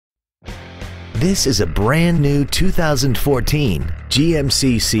This is a brand new 2014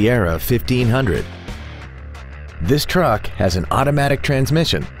 GMC Sierra 1500. This truck has an automatic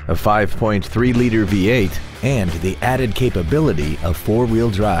transmission, a 5.3-liter V8, and the added capability of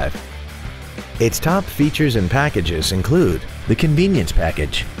four-wheel drive. Its top features and packages include the convenience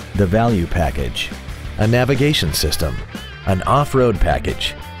package, the value package, a navigation system, an off-road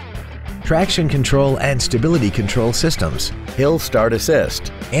package, traction control and stability control systems, hill start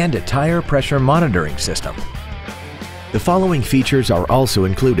assist, and a tire pressure monitoring system. The following features are also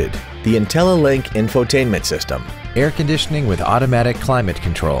included: the IntelliLink infotainment system, air conditioning with automatic climate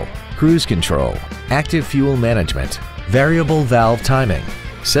control, cruise control, active fuel management, variable valve timing,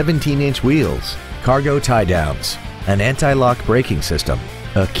 17-inch wheels, cargo tie-downs, an anti-lock braking system,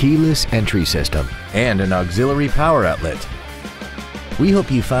 a keyless entry system, and an auxiliary power outlet. We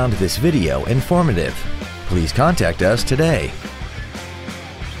hope you found this video informative. Please contact us today.